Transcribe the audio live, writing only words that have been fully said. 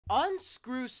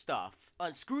Unscrew stuff,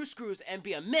 unscrew screws, and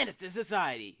be a menace to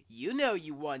society. You know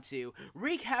you want to.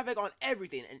 Wreak havoc on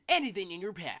everything and anything in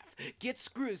your path. Get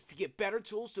screws to get better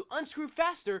tools to unscrew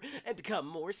faster and become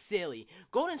more silly.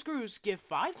 Golden screws give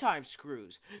 5 times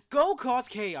screws. Go cause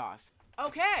chaos.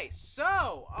 Okay,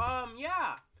 so,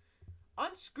 yeah.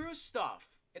 Unscrew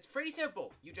stuff. It's pretty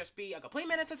simple. You just be a complete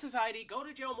menace to society, go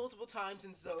to jail multiple times,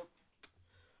 and so...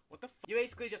 What the f***? You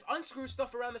basically just unscrew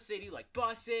stuff around the city, like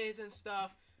buses and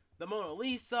stuff. The Mona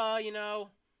Lisa, you know.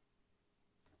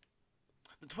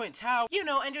 The Twin Tower, you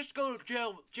know, and just go to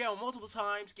jail multiple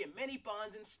times, get many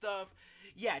bonds and stuff.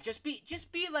 Yeah, just be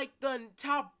like the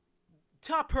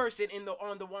top person in the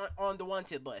on the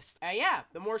wanted list. And yeah,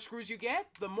 the more screws you get,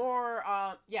 the more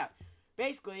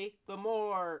basically the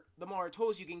more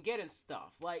tools you can get and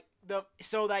stuff. Like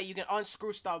so that you can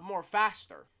unscrew stuff more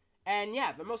faster. And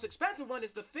yeah, the most expensive one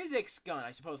is the physics gun, I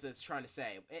suppose it's trying to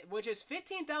say, which is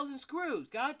 15,000 screws.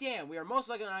 God damn, we are most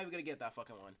likely not even gonna get that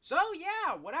fucking one. So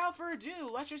yeah, without further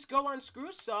ado, let's just go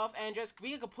unscrew stuff and just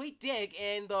be a complete dick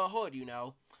in the hood, you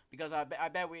know, because I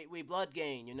bet we blood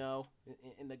gain, you know,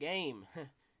 in the game,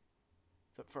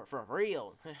 for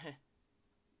real.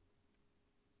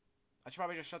 I should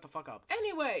probably just shut the fuck up.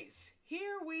 Anyways,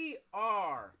 here we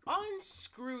are.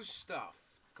 Unscrew stuff.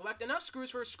 Collect enough screws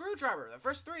for a screwdriver. The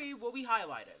first 3 will be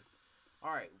highlighted.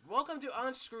 Alright, welcome to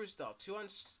Unscrew Stuff. To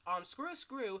unscrew a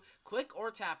screw, click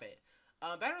or tap it.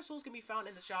 Better tools can be found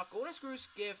in the shop. Golden screws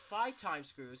give 5 times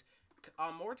screws.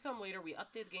 More to come later. We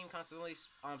update the game constantly,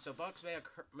 so bugs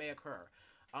may occur.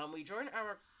 We join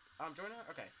our...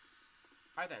 Okay.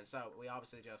 Alright then, so we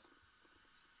obviously just...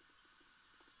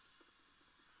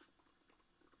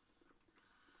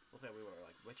 Looks like we were,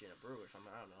 like, witching a brew or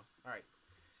something. I don't know. Alright.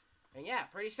 And yeah,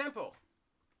 pretty simple.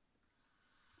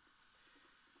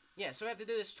 Yeah, so we have to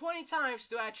do this 20 times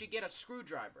to actually get a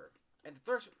screwdriver. And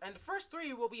the first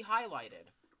 3 will be highlighted.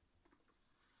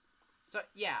 So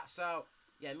yeah,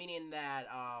 meaning that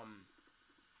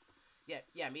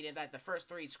meaning that the first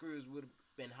 3 screws would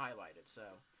have been highlighted. So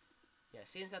yeah,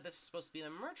 seems that this is supposed to be the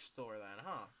merch store then,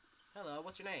 huh? Hello,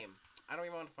 what's your name? I don't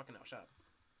even want to fucking know. Shut up.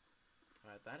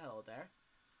 Alright then, hello there.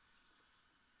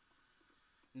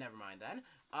 Never mind then.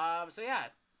 So yeah.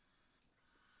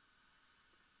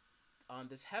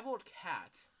 This heavy-old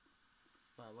cat.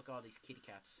 Wow, look at all these kitty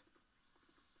cats.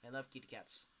 I love kitty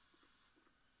cats.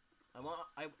 I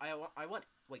want.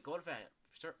 Wait, gold event.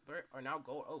 Or now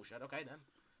gold. Oh shit. Okay then.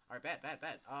 All right,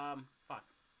 bad. Fuck.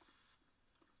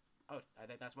 Oh, I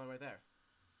think that's one right there.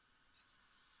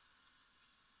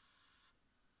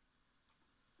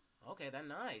 Okay, then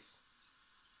nice.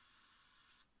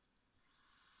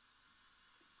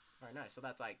 Alright, nice. So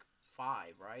that's like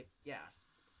 5, right? Yeah.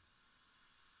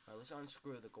 Alright, let's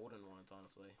unscrew the golden ones,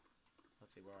 honestly.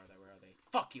 Let's see, where are they? Where are they?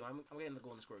 Fuck you! I'm getting the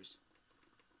golden screws.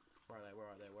 Where are they? Where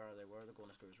are they? Where are they? Where are the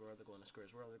golden screws? Where are the golden screws?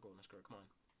 Where are the golden screws? Come on.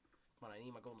 Come on, I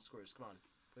need my golden screws. Come on.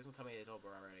 Please don't tell me it's over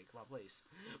already. Come on, please.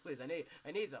 Please, I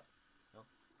need some.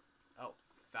 Oh,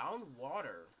 found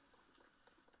water.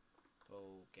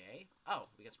 Okay. Oh,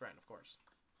 we get sprint, of course.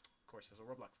 Of course, it's a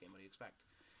Roblox game. What do you expect?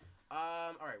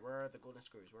 Alright, where are the golden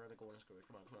screws? Where are the golden screws?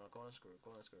 Come on, golden screw.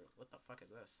 What the fuck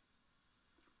is this?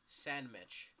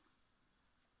 Sandwich.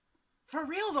 For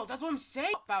real, though, that's what I'm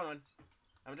saying! Oh, found one.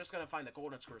 I'm just gonna find the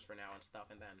golden screws for now and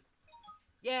stuff, and then...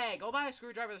 Yay, go buy a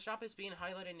screwdriver. The shop is being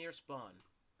highlighted near spawn.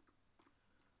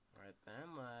 Alright,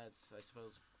 then, let's, I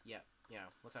suppose... Yeah,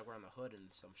 looks like we're on the hood and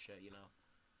some shit, you know.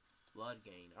 Blood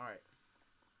gain. Alright.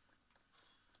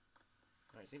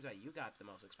 Alright, seems like you got the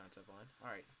most expensive one.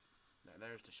 Alright.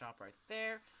 There's the shop right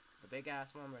there. The big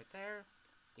ass one right there.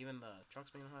 Even the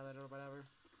truck's being highlighted or whatever.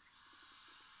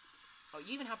 Oh,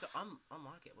 you even have to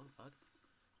unlock it. What the fuck?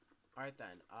 Alright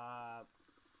then.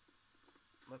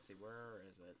 Let's see. Where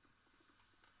is it?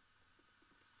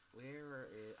 Where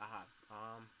is... Aha.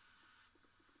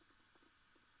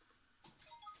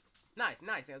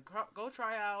 Nice. Go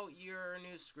try out your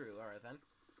new screw. Alright then.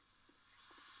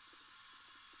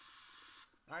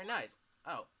 Alright, nice.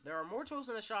 Oh, there are more tools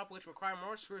in the shop which require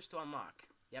more screws to unlock.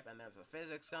 Yep, and there's a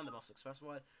physics gun, the most expensive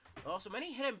one. Also,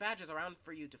 many hidden badges around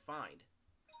for you to find.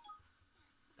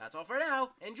 That's all for now.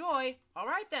 Enjoy!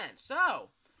 Alright then, so,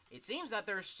 it seems that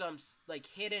there's some, like,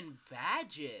 hidden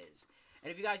badges.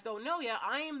 And if you guys don't know yet,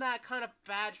 I am that kind of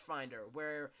badge finder,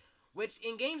 which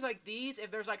in games like these,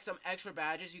 if there's, like, some extra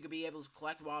badges you could be able to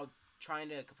collect while trying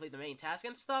to complete the main task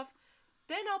and stuff,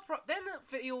 then the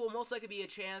video will most likely be a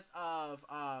chance of,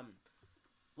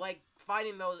 like,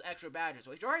 finding those extra badges,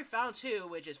 which you already found 2,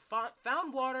 which is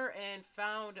found water and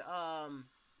found,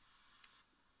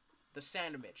 the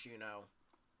sandwich, you know.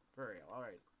 For real,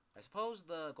 alright. I suppose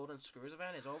the golden screws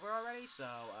event is over already, so,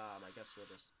 I guess we'll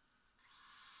just...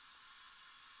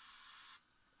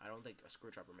 I don't think a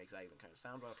screwdriver makes that even kind of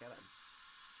sound, but okay then.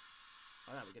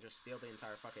 Oh no, we could just steal the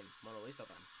entire fucking Mona Lisa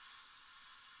then.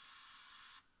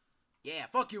 Yeah,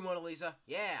 fuck you, Mona Lisa.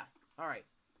 Yeah. Alright.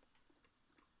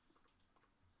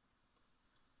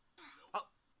 Oh.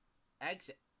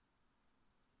 Exit.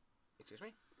 Excuse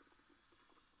me?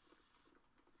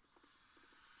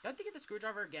 Do I have to get the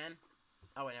screwdriver again?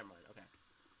 Oh, wait, never mind. Okay.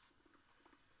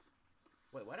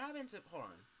 Wait, what happened to... Hold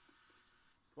on.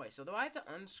 Wait, so do I have to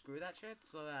unscrew that shit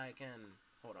so that I can...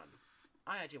 Hold on.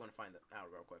 I actually want to find it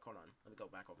out real quick. Hold on. Let me go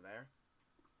back over there.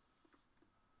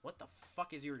 What the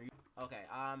fuck is your... Okay,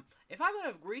 if I would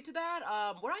have agreed to that,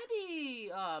 would I be,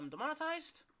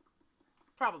 demonetized?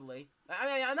 Probably. I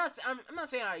mean, I'm not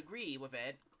saying I agree with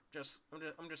it.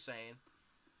 I'm just saying.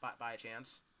 By a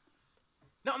chance.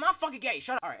 No, I'm not fucking gay.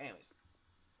 Shut up. Alright, anyways.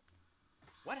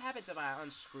 What happens if I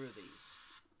unscrew these?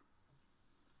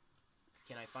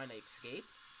 Can I find an escape?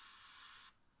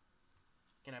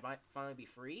 Can I finally be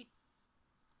free?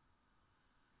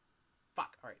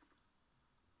 Fuck, alright.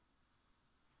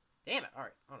 Damn it,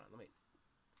 alright, hold on, let me...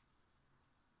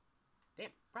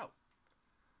 Damn, bro.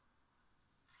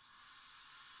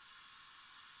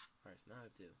 Alright, so now I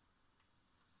have to...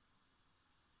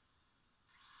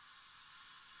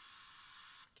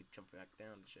 Keep jumping back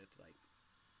down and shit, like...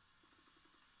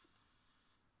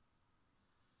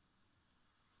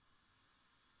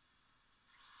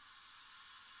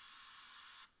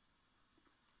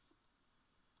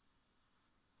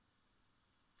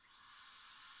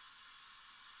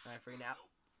 Alright, free now.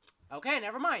 Okay,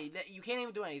 never mind. You can't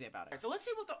even do anything about it. Right, so let's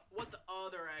see what the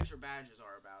other extra badges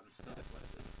are about and stuff. Let's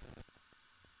see.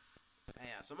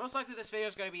 Yeah, so most likely this video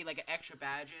is gonna be like an extra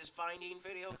badges finding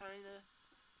video, kinda.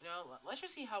 You know, let's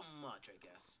just see how much, I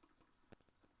guess.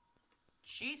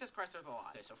 Jesus Christ, there's a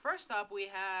lot. Okay, so first up we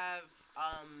have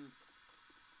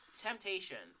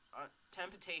temptation.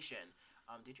 Temptation.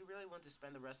 Did you really want to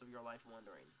spend the rest of your life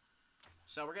wondering?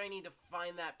 So we're gonna need to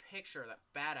find that picture, that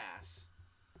badass.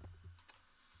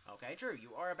 Okay, true.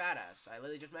 You are a badass. I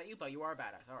literally just met you, but you are a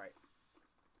badass. Alright.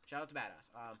 Shout out to badass.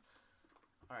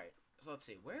 Alright. So let's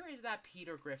see. Where is that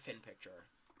Peter Griffin picture?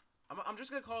 I'm just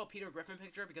gonna call it Peter Griffin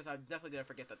picture because I'm definitely gonna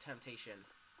forget the temptation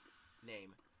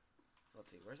name. So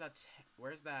let's see.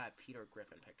 Where's that Peter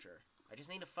Griffin picture? I just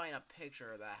need to find a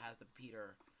picture that has the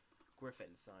Peter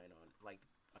Griffin sign on. Like,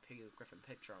 a Peter Griffin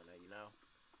picture on it, you know?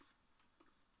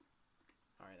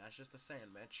 Alright, that's just a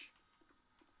sandwich.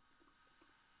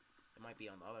 It might be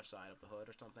on the other side of the hood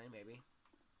or something, maybe.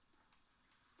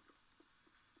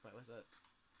 Wait, what's that?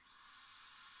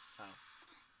 Oh.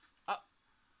 Oh!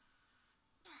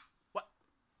 What?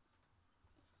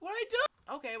 What'd I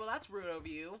do? Okay, well that's rude of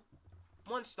you.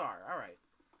 1 star, alright.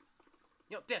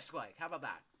 You know, dislike, how about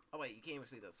that? Oh wait, you can't even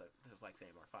see this dislikes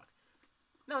anymore, fuck.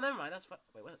 No, never mind, that's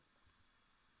wait, what?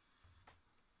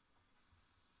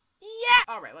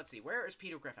 Yeah! Alright, let's see, where is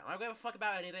Peter Griffin? I don't give a fuck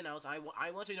about anything else, I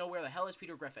want to know where the hell is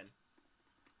Peter Griffin.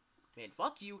 Man,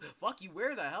 fuck you,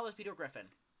 where the hell is Peter Griffin?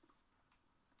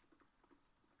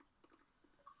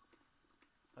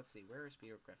 Let's see, where is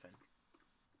Peter Griffin?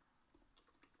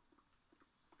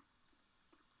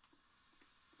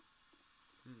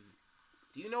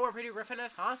 Do you know where Peter Griffin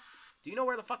is, huh? Do you know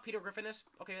where the fuck Peter Griffin is?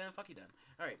 Okay, then fuck you then.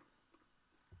 Alright.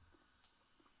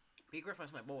 Peter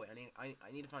Griffin's my boy,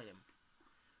 I need to find him.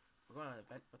 We're going on an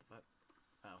event, what the fuck?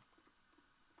 Oh.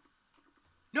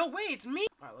 No, wait, it's me!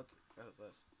 Alright, what is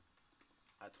this?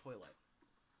 A toilet.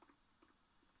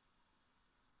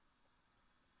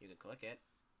 You can click it.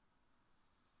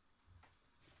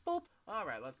 Boop!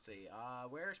 Alright, let's see.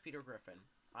 Where's Peter Griffin?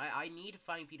 I need to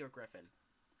find Peter Griffin.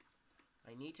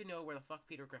 I need to know where the fuck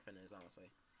Peter Griffin is, honestly.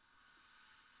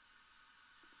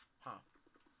 Huh.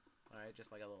 Alright,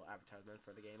 just like a little advertisement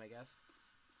for the game, I guess.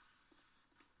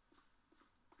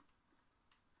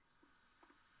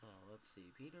 Oh, let's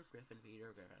see. Peter Griffin.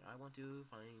 I want to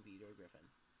find Peter Griffin.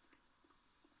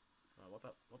 What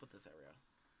about this area?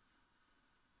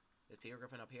 Is Peter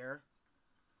Griffin up here?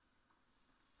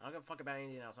 I don't give a fuck about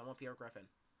anything else. I want Peter Griffin.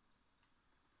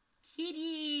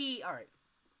 Kitty! Alright.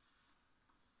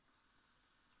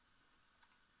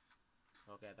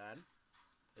 Okay, then.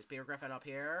 Is Peter Griffin up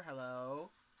here? Hello?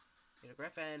 Peter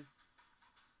Griffin?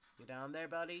 You down there,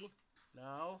 buddy?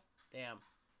 No? Damn.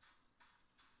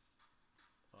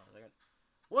 Hold on a second.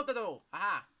 What the do?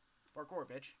 Aha! Parkour,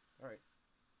 bitch. Alright.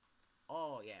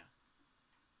 Oh, yeah.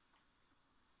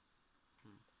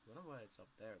 I wonder why it's up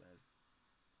there, then.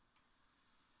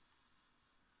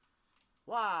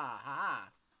 Wah! Haha!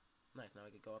 Nice, now I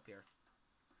can go up here.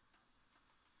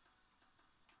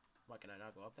 What, can I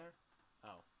not go up there?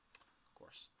 Oh.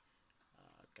 course.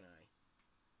 Can I?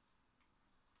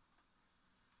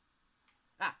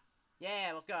 Ah!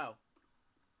 Yeah, let's go!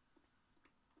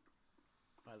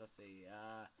 Alright, let's see.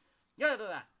 Yeah,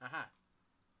 aha!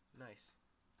 Nice.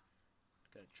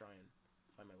 Gonna try and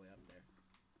find my way up there.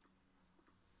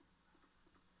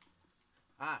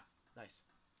 Ah! Nice.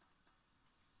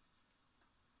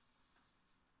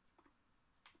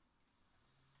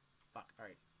 Fuck,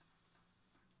 alright.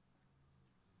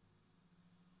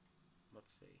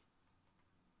 Let's see.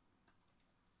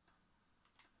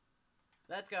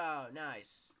 Let's go!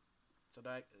 Nice. So,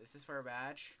 is this for a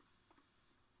badge?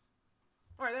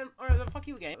 Alright then, fuck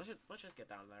you game. Let's just get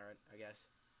down there, I guess.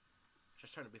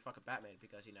 Just trying to be fucking Batman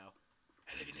because, you know,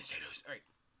 I live in the shadows. Alright.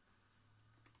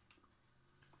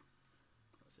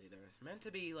 Let's see, there's meant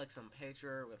to be, like, some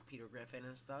picture with Peter Griffin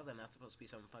and stuff, and that's supposed to be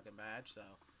some fucking badge, so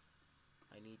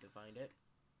I need to find it.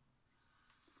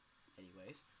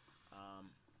 Anyways,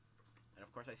 and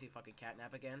of course I see fucking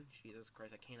Catnap again. Jesus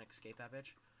Christ, I can't escape that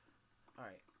bitch.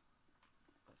 Alright.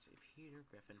 Let's see, Peter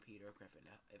Griffin.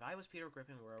 Now, if I was Peter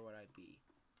Griffin, where would I be?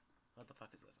 What the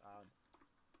fuck is this?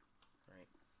 Right.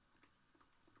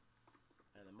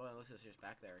 And the Mona Lisa's just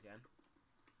back there again.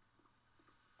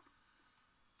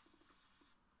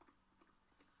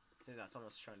 Seems that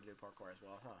someone's trying to do parkour as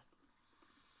well, huh?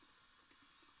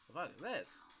 What the fuck is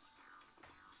this?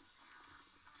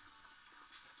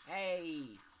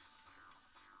 Hey!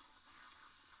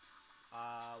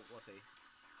 Let's see.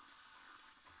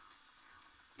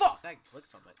 Fuck! I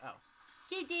clicked something. Oh.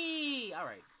 Kitty!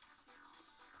 Alright.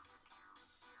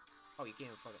 Oh, you can't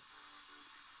even fuck it.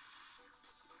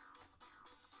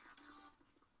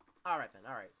 Alright then,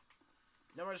 alright.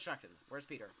 No more distraction. Where's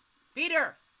Peter?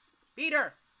 Peter!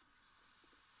 Peter!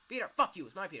 Peter! Fuck you,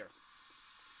 it's my Peter.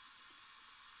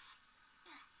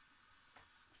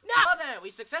 No! Well then,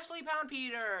 we successfully found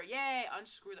Peter! Yay!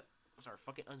 Unscrew the... I'm sorry,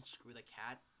 fucking unscrew the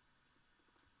cat.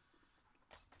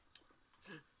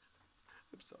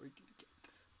 I'm sorry, kitty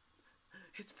cat.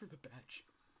 It's for the badge.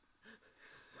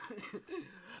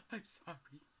 I'm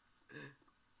sorry.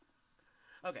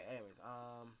 Okay, anyways,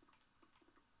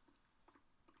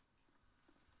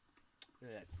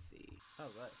 let's see.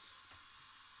 Oh, this.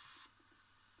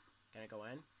 Can I go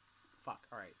in? Fuck,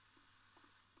 alright.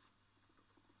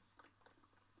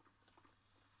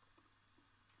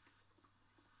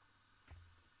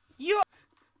 You!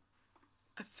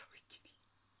 I'm sorry,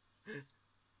 kitty.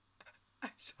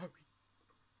 I'm sorry.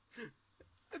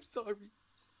 I'm sorry.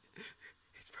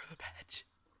 It's for the badge.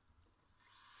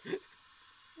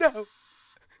 No!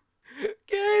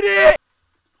 Get it!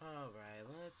 Alright,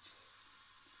 let's...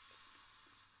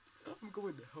 I'm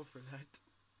going to hell for that.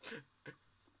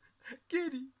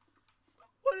 Kitty!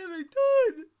 What have I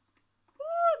done?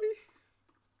 Why?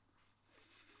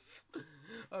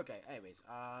 Okay, anyways,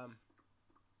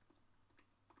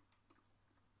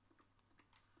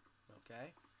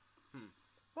 okay.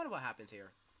 Wonder what happens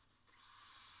here.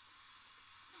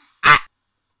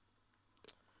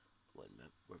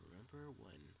 Remember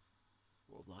when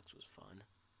Roblox was fun?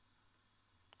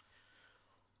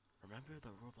 Remember the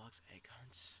Roblox egg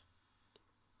hunts?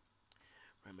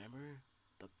 Remember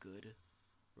the good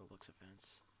Roblox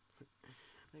events?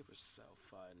 They were so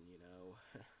fun, you know.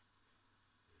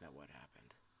 Now what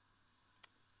happened?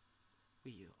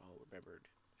 We all remembered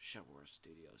Shower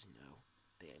Studios, you know.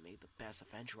 They made the best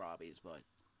adventure hobbies, but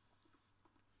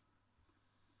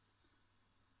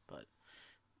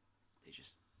they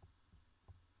just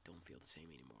don't feel the same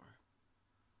anymore.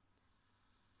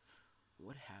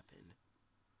 What happened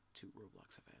to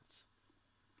Roblox events?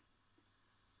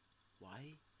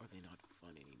 Why are they not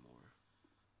fun anymore?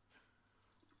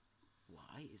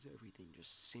 Why is everything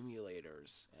just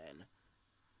simulators and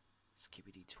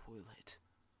Skibidi Toilet?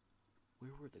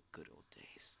 Where were the good old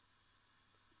days?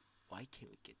 Why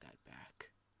can't we get that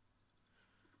back?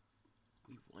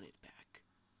 We want it back.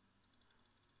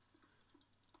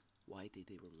 Why did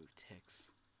they remove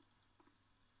ticks?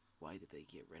 Why did they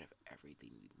get rid of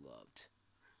everything we loved?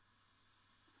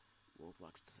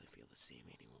 Roblox doesn't feel the same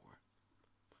anymore.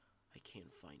 I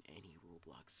can't find any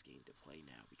Roblox game to play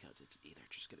now because it's either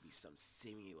just gonna be some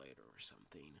simulator or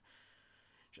something.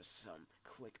 Just some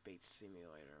clickbait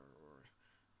simulator or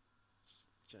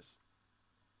just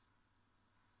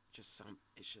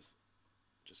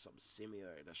some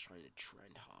simulator that's trying to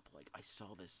trend hop. Like, I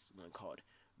saw this one called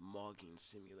Mogging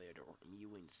Simulator or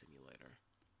Mewing Simulator.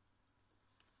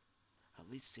 At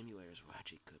least simulators were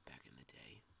actually good back in the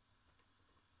day.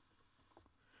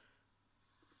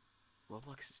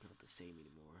 Roblox is not the same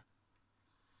anymore.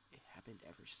 It happened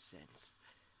ever since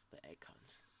the egg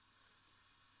hunts.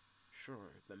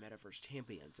 Sure, the Metaverse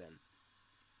Champions and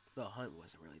The hunt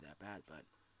wasn't really that bad, but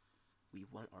we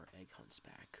want our egg hunts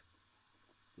back.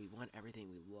 We want everything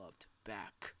we loved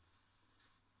back.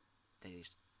 They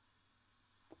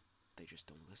just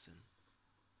don't listen.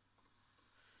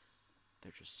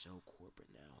 They're just so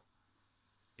corporate now.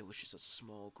 It was just a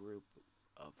small group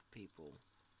of people.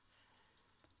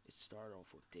 It started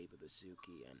off with David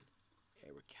Bazuki and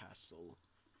Eric Castle.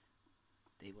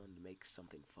 They wanted to make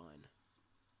something fun.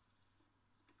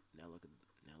 Now look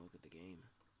at the game.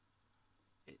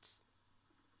 It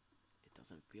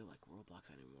doesn't feel like Roblox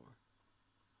anymore.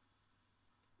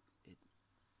 It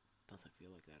doesn't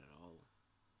feel like that at all.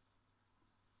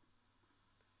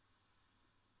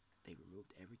 They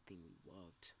removed everything we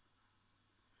loved.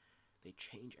 They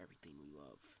changed everything we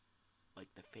love,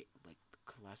 like the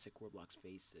classic Roblox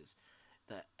faces,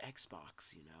 the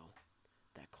Xbox, you know,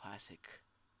 that classic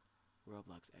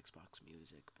Roblox Xbox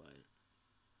music, but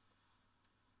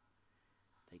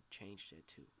they changed it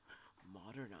to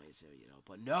modernize it, you know.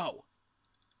 But no,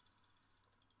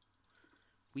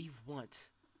 we want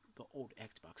the old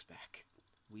Xbox back.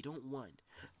 We don't want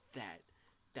that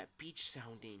beach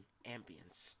sounding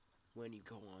ambience when you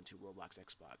go on to Roblox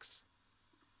Xbox.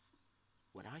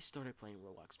 When I started playing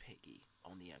Roblox Piggy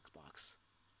on the Xbox,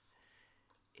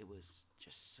 it was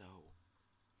just so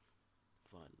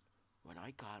fun. When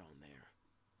I got on there,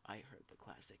 I heard the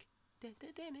classic. Now I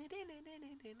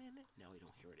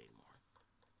don't hear it anymore.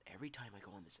 Every time I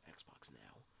go on this Xbox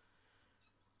now,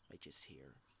 I just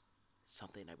hear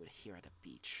something I would hear at the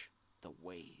beach. The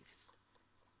waves.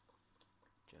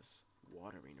 Just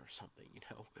watering or something, you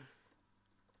know?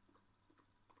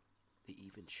 They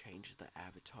even changed the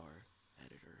avatar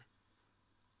editor.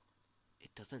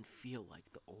 It doesn't feel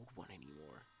like the old one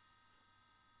anymore.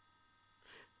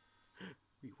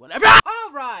 We want every—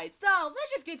 Alright, so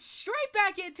let's just get straight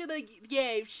back into the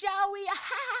game, shall we?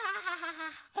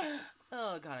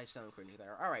 Oh god, I sound cringy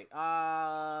there. Alright,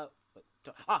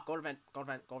 gold event.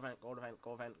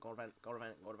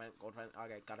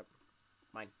 Okay, got it.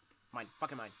 Mine,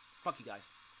 fucking mine. Fuck you guys.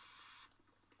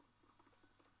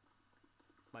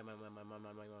 Mine.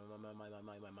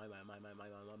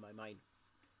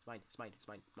 It's mine.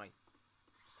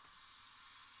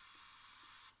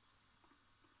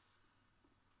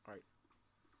 Alright.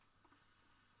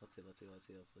 Let's see.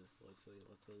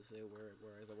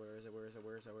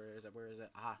 Where is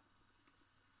it? Aha.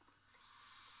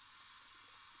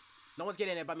 No one's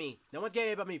getting it but me.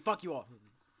 Fuck you all.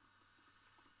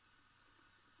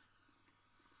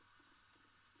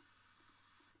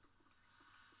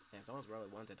 Damn, someone's really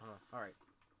wanted, huh? Alright.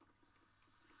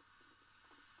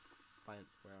 Fine.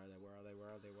 Where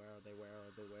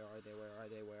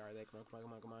are they? Come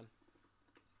on.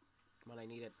 Come on, I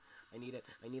need it. I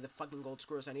need the fucking gold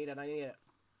screws. I need it.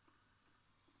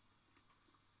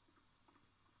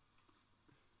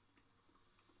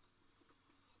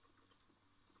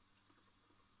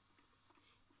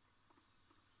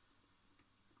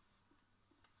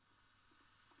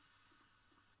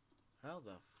 How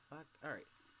the fuck? Alright.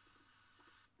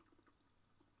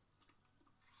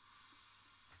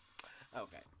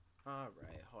 Okay.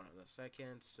 Alright, hold on a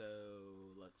second. So,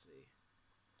 let's see.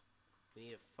 We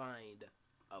need to find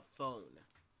a phone.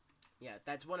 Yeah,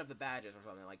 that's one of the badges or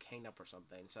something, like hang up or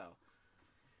something, so.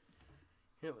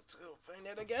 Yeah, let's go find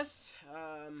it, I guess.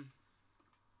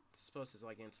 Suppose it's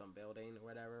like in some building or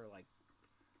whatever, like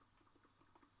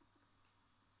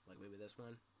maybe this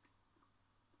one.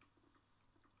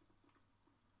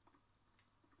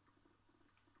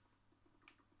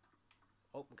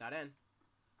 Oh, we got in.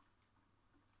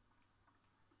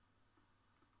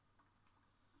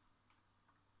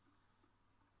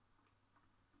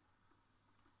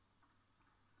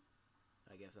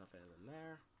 I guess nothing in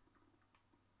there.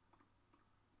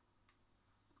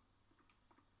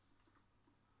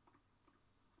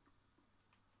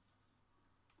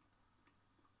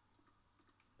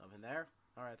 Nothing there.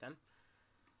 Alright then.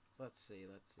 So let's see.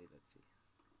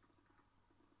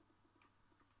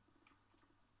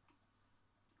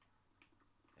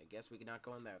 I guess we cannot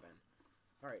go in there then.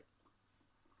 Alright.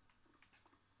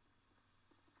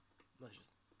 Let's just...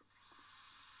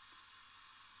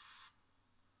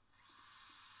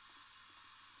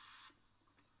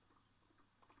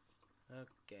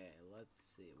 Okay, let's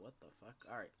see. What the fuck?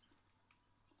 Alright.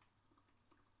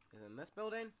 Is it in this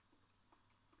building?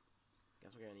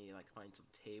 Guess we're gonna need to, like, find some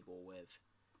table with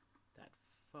that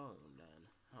phone then.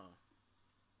 Huh.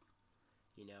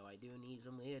 You know, I do need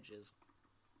some edges.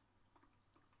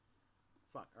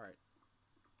 Fuck, alright.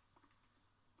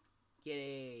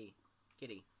 Kitty!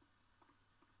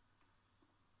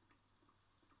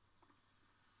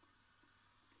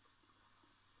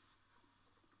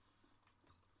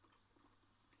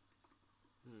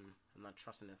 not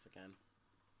trusting this again.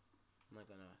 I'm not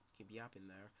gonna keep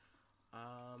yapping there.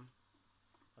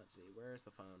 Let's see. Where's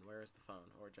the phone? Where's the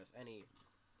phone? Or just any...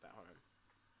 Hold on.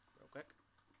 Real quick.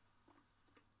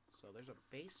 So there's a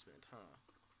basement, huh?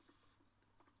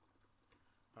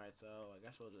 Alright, so I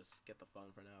guess we'll just get the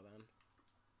phone for now then.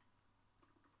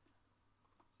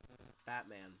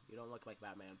 Batman. You don't look like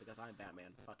Batman because I'm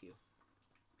Batman. Fuck you.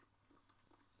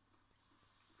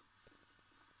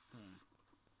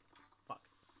 Fuck.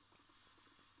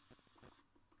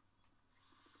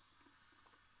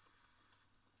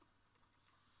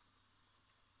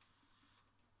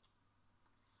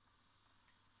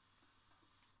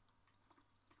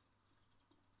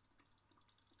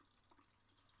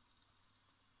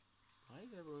 Why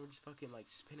is everyone just fucking like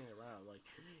spinning around like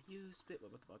you spit?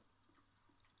 What the fuck?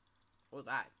 What was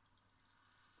that?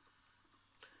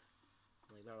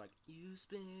 Like they're like, you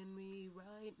spin me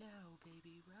right now,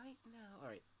 baby, right now.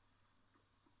 Alright.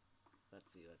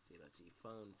 Let's see.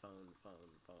 Phone. I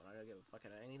don't give a fuck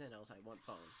about anything else. I want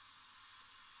phone.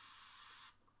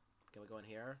 Can we go in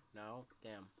here? No?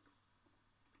 Damn.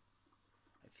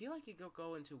 I feel like you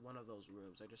go into one of those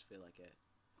rooms. I just feel like it.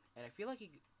 And I feel like you...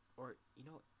 Or, you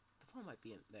know, the phone might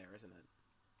be in there, isn't it?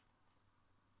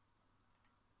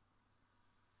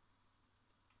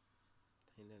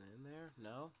 Ain't it in there?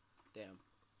 No? Damn.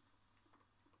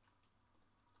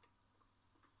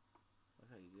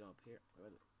 Okay, you go up here.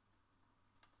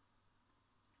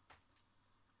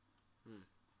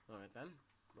 Alright then.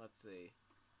 Let's see.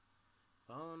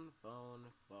 Phone.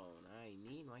 I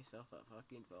need myself a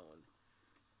fucking phone.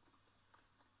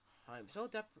 I'm so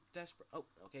desperate. Oh,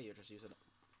 okay, you're just using it.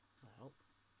 Oh,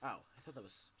 I thought that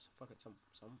was fucking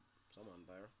someone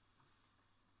there.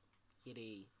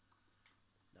 Kitty.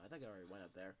 No, I think I already went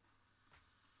up there.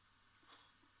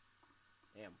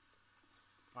 Damn.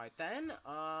 Alright then,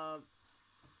 oh,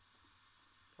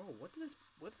 what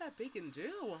did that bacon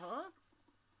do, huh?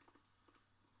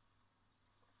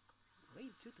 What do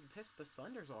you do to piss the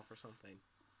cylinders off or something?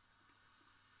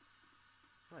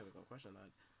 I'm not even gonna question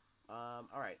that.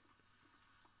 Alright.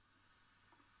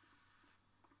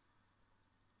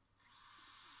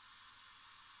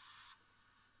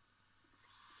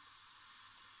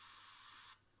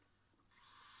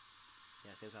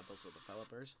 Yeah, seems like those are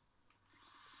developers.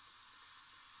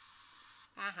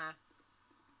 Haha.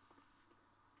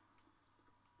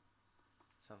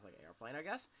 Sounds like an airplane, I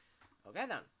guess. Okay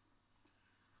then.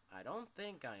 I don't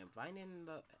think I am finding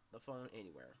the phone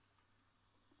anywhere.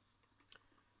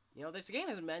 You know, this game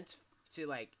is meant to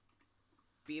like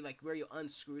be like where you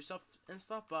unscrew stuff and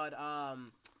stuff, but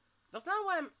that's not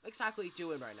what I'm exactly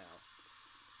doing right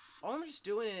now. All I'm just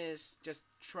doing is just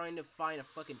trying to find a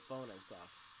fucking phone and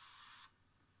stuff.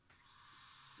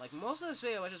 Like most of this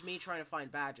video was just me trying to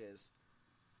find badges.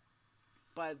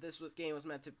 But this game was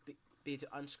meant to be to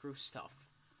unscrew stuff.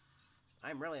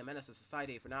 I'm really a menace to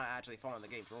society for not actually following the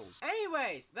game's rules.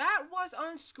 Anyways, that was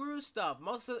Unscrew stuff.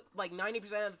 Most of, like,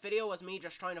 90% of the video was me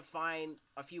just trying to find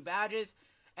a few badges.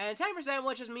 And 10%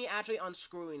 was just me actually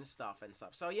unscrewing stuff and stuff.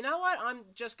 So, you know what? I'm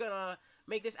just gonna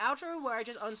make this outro where I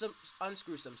just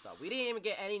unscrew some stuff. We didn't even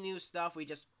get any new stuff. We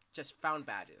just found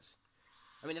badges.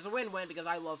 I mean, it's a win-win because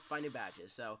I love finding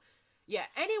badges. So, yeah.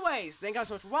 Anyways, thank you guys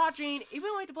so much for watching. If you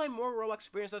would like to play more Roblox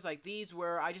experiences like these,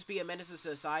 where I just be a menace to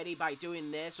society by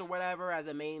doing this or whatever as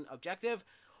a main objective,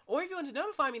 or if you want to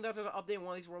notify me that there's an update on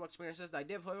one of these Roblox experiences that I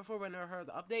did play before but never heard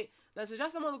the update, then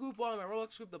suggest them on the group wall in my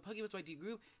Roblox group, the PuggyPugsonYT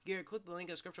group. Click the link in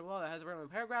the description below that has a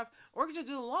relevant paragraph, or you can just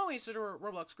do the long way to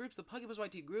Roblox groups, the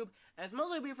PuggyPugsonYT group, and it's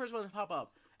mostly be the first one to pop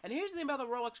up. And here's the thing about the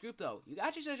Roblox group, though. You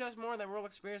actually suggest more than Roblox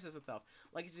experiences and stuff.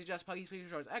 Like, you suggest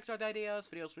PuggyPugsonYT extra ideas,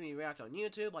 videos when you react on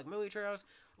YouTube, like movie trailers.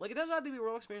 Like, it doesn't have to be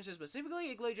Roblox experiences specifically.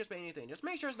 It could just be anything. Just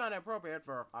make sure it's not inappropriate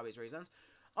for obvious reasons.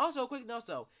 Also, quick note,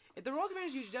 though. If the Roblox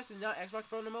experience you suggest is not Xbox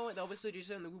support in the moment, they'll obviously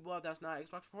just in the group below that's not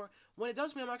Xbox support. When it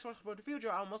does become Xbox support in the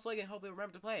future, I'll most likely and hopefully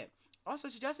remember to play it. Also,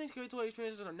 suggesting Skibidi Toilet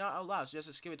experiences are not allowed. Suggest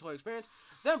a Skibidi Toilet experience,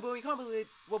 then boom, your comment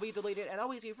will be deleted, and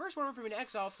always the first one for me to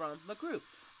exile from the group.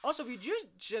 Also, if you just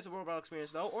suggest a Roblox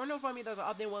experience, though, or notify me there's an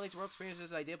update one of these Roblox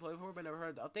experiences I did play before but never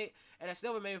heard the update, and I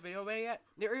still haven't made a video about it yet,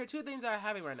 there are two things that I'm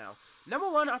having right now. Number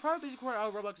one, I'll probably be recording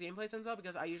all Roblox gameplays and stuff,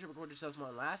 because I usually record just more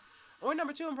than last. Or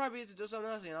number two, I'm probably busy to do something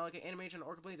else, you know, like an animation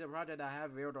or complete a project that I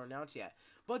haven't revealed or announced yet.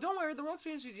 But don't worry, the Roblox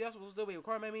experience you suggest will still be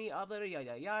recorded by me, uploaded,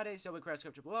 yada yada, still be correct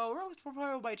description below, Roblox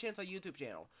profile by chance on YouTube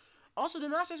channel. Also, do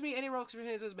not just me any Roblox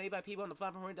experiences made by people on the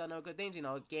platform who don't know good things, you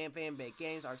know, game fan, big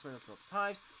games, are experienced multiple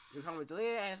times, your comment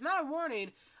deleted, and it's not a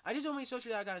warning, I just don't mean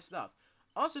social that kind of stuff.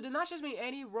 Also, do not just me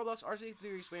any Roblox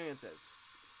RC3 experiences.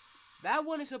 That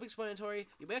one is self-explanatory.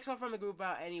 You may exile from the group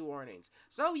without any warnings.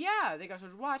 So yeah, thank you guys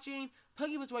for watching.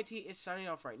 PuggyPugsonYT is signing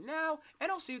off right now,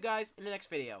 and I'll see you guys in the next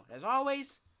video. As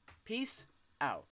always, peace out.